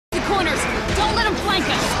corners! Don't let them flank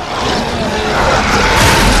us!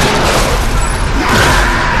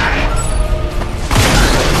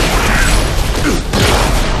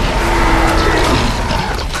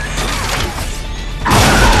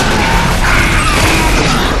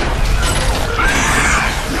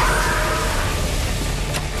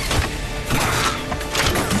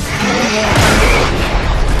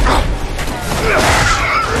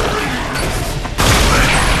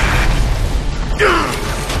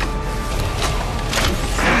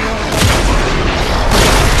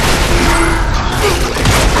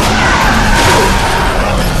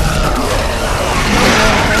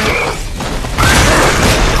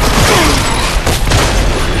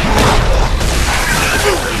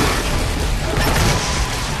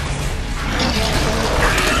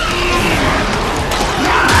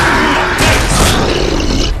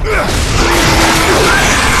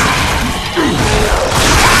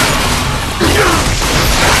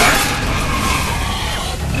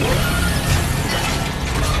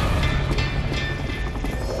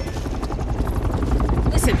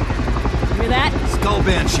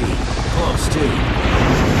 Banshee. Close, too.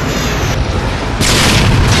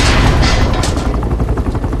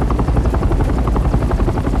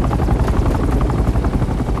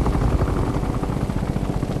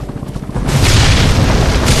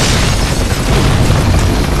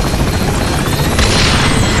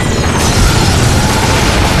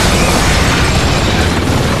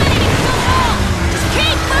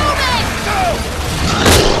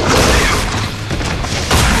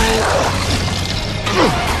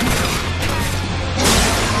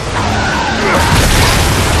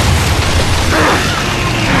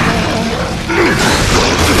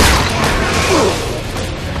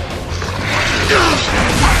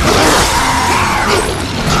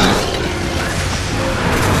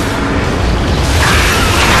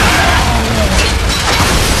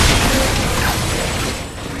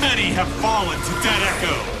 Have fallen to Dead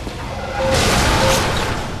Echo.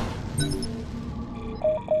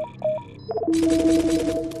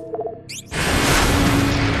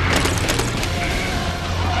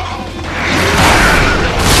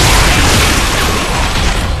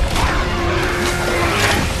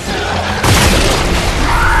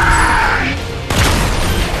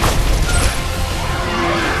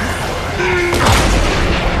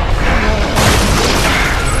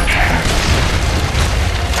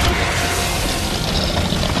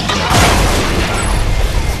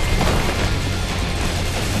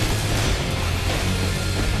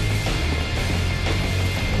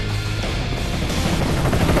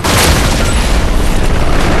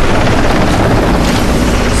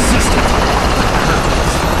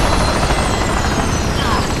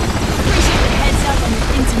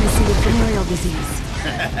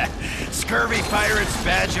 Scurvy Pirate's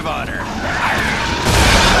badge of honor.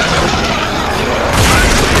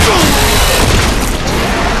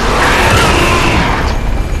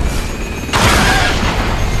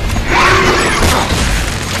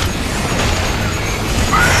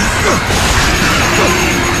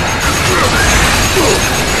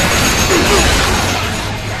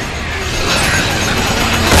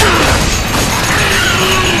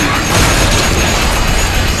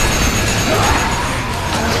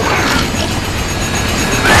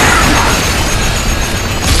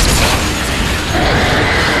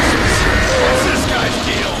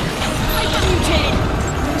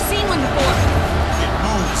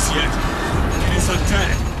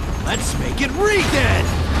 Let's make it re-dead!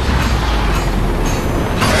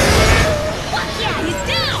 Fuck yeah, he's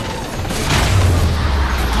down!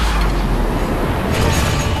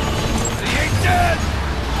 He ain't dead!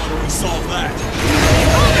 How do we solve that?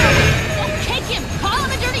 Well, kick him! Call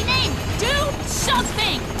him a dirty name! Do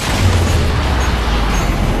something!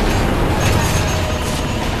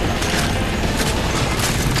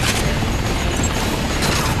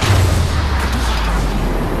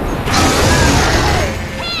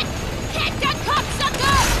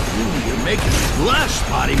 Make me blush,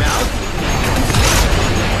 potty mouth!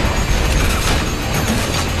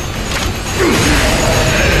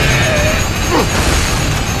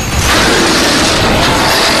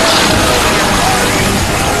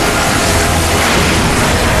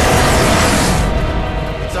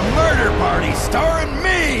 It's a murder party starring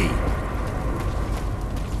me!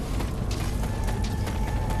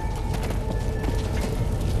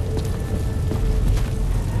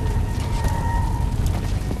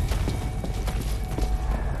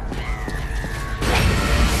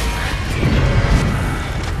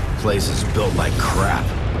 Place is built like crap.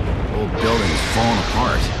 Old buildings falling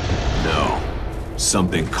apart. No.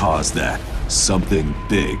 Something caused that. Something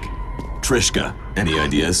big. Trishka, any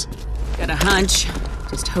ideas? Got a hunch.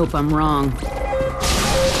 Just hope I'm wrong.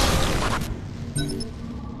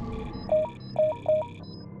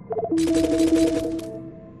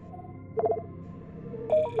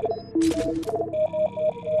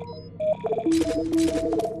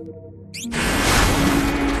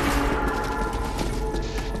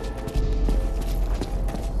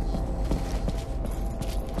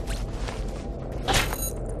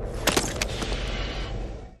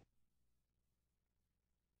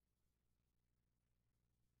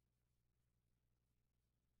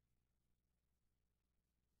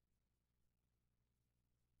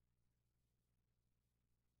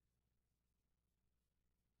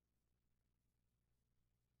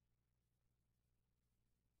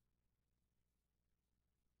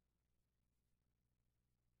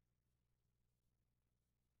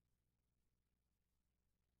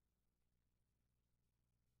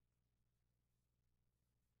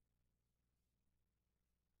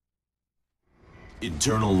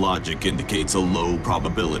 Internal logic indicates a low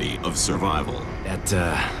probability of survival. That,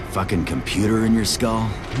 fucking computer in your skull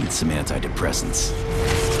needs some antidepressants.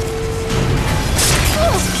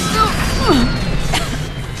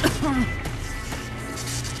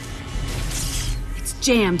 It's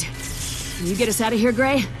jammed. Can you get us out of here,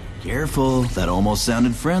 Gray? Careful, that almost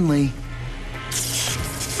sounded friendly.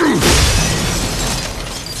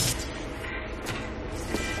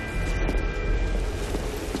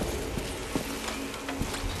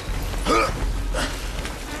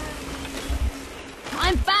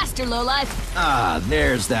 Climb faster, lowlife. Ah,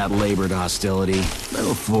 there's that labored hostility.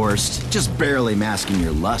 Little forced, just barely masking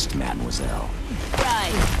your lust, mademoiselle.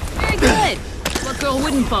 Right. Very good. What girl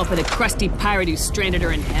wouldn't fall for the crusty pirate who stranded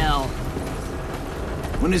her in hell?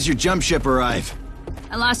 When does your jump ship arrive?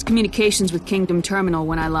 I lost communications with Kingdom Terminal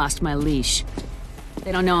when I lost my leash.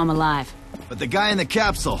 They don't know I'm alive. But the guy in the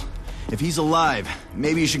capsule, if he's alive,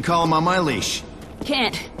 maybe you should call him on my leash.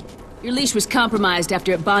 Can't. Your leash was compromised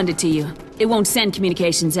after it bonded to you. It won't send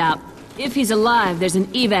communications out. If he's alive, there's an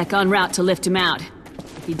evac en route to lift him out.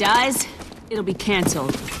 If he dies, it'll be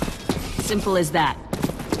canceled. Simple as that.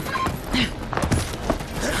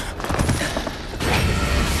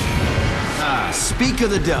 Speak of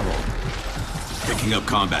the devil. Picking up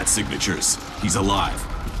combat signatures. He's alive,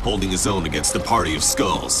 holding his own against the party of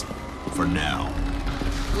skulls. For now.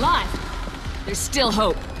 Alive! There's still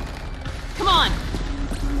hope. Come on!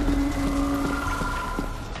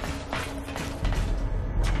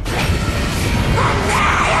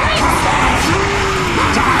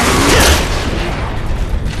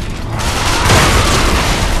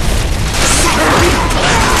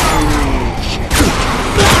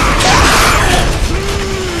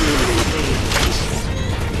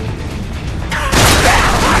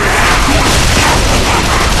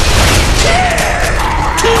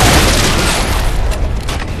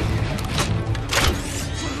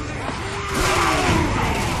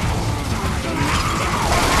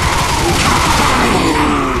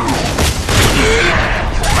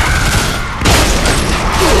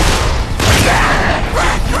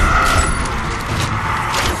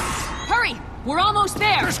 We're almost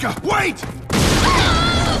there! Triska, wait!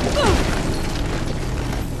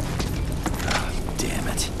 Oh, damn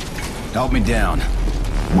it. Help me down.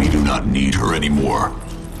 We do not need her anymore.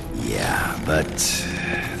 Yeah, but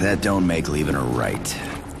that don't make leaving her right.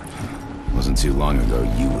 Wasn't too long ago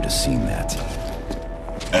you would have seen that.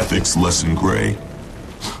 Ethics lesson, Gray.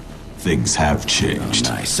 Things have changed.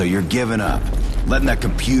 Oh, nice. So you're giving up? Letting that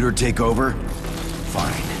computer take over?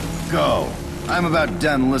 Fine. Go. I'm about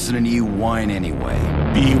done listening to you whine anyway.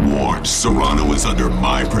 Be warned, Serrano is under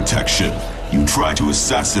my protection. You try to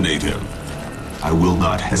assassinate him. I will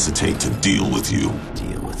not hesitate to deal with you.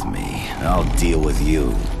 Deal with me. I'll deal with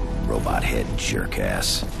you, robot head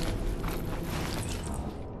jerkass.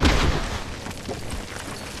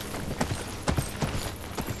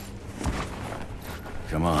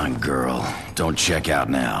 Come on, girl. Don't check out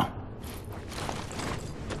now.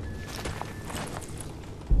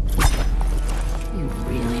 You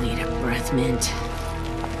really need a breath mint.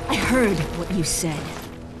 I heard what you said.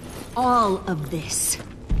 All of this.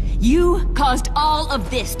 You caused all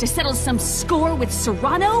of this to settle some score with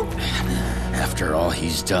Serrano? After all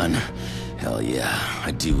he's done, hell yeah,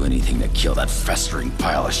 I'd do anything to kill that festering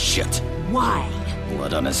pile of shit. Why?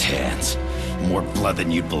 Blood on his hands. More blood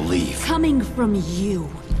than you'd believe. Coming from you.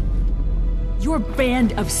 Your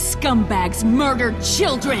band of scumbags murdered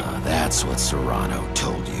children! That's what Serrano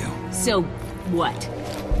told you. So, what?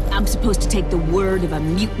 I'm supposed to take the word of a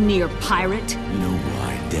mutineer pirate? You know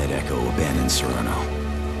why Dead Echo abandoned Serrano?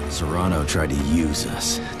 Serrano tried to use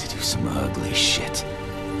us to do some ugly shit.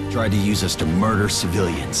 Tried to use us to murder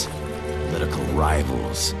civilians, political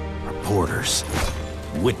rivals, reporters.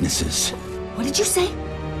 Witnesses. What did you say?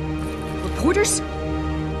 Reporters?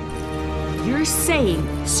 You're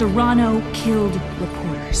saying Serrano killed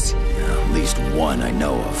reporters? Yeah, at least one I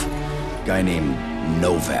know of. A guy named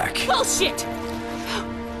Novak. Bullshit!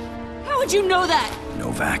 How would you know that?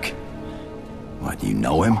 Novak? What, you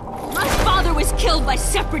know him? My father was killed by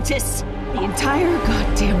separatists! The entire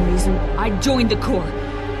goddamn reason I joined the Corps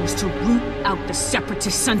was to root out the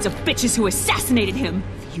separatist sons of bitches who assassinated him.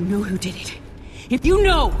 You know who did it. If you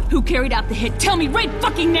know who carried out the hit, tell me right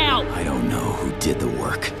fucking now! I don't know who did the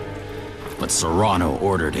work, but Serrano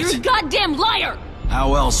ordered it. You're a goddamn liar!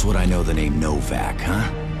 How else would I know the name Novak,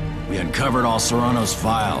 huh? We uncovered all Serrano's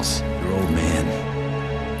files. Your old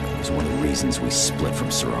man was one of the reasons we split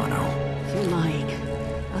from Serrano. If you're lying,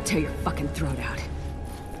 I'll tear your fucking throat out.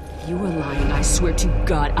 If you are lying, I swear to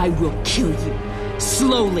God, I will kill you.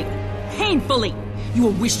 Slowly, painfully. You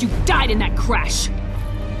will wish you died in that crash.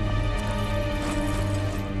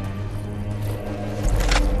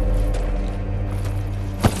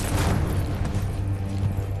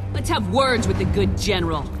 Let's have words with the good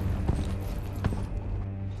general.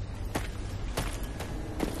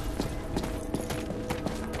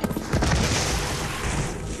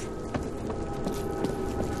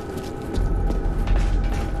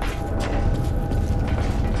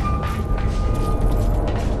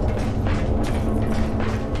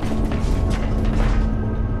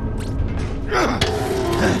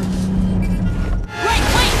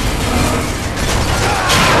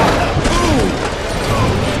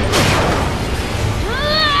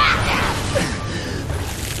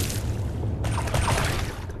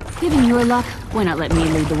 Given your luck, why not let me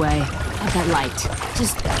lead the way? I've got light.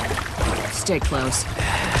 Just stay close.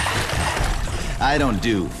 I don't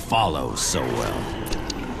do follow so well.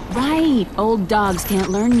 Right, old dogs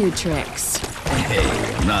can't learn new tricks.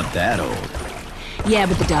 Hey, I'm not that old. Yeah,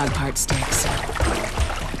 but the dog part sticks.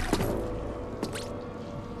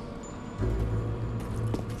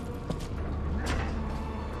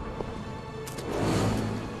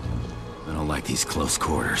 I don't like these close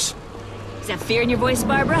quarters. Is that fear in your voice,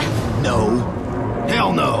 Barbara? No.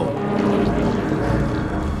 Hell no!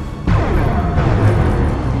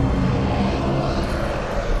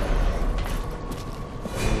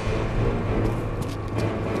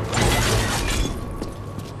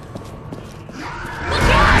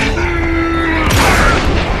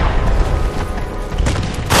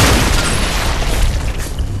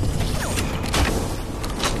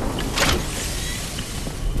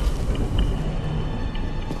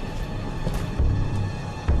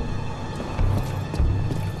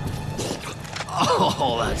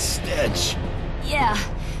 Oh, that stench. Yeah,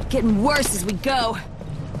 getting worse as we go.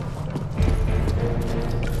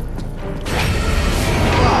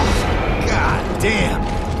 Oh, God damn.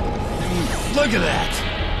 Look at that.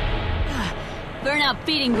 Burnout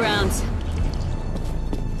feeding grounds.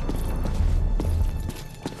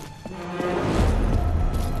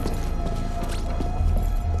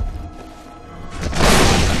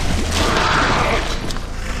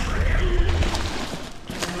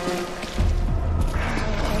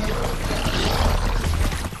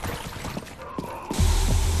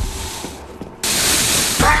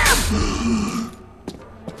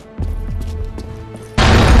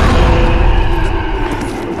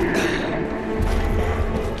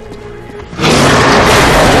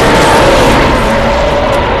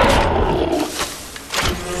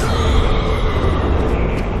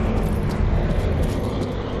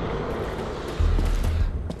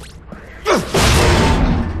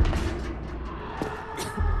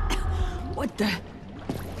 What the? Hey,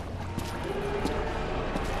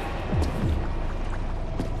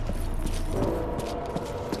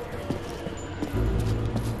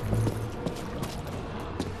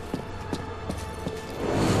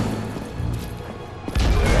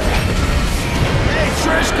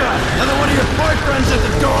 Trishka! Another one of your boyfriends at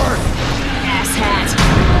the door! Asshat.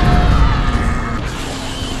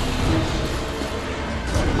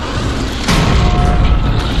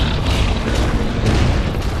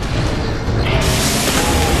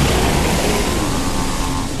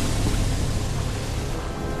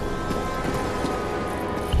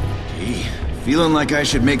 Feeling like I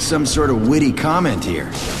should make some sort of witty comment here.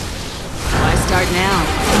 Why start now?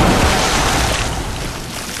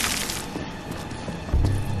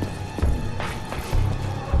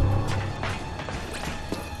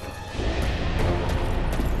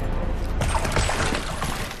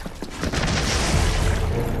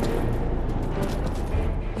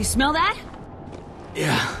 You smell that?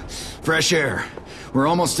 Yeah, fresh air. We're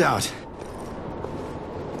almost out.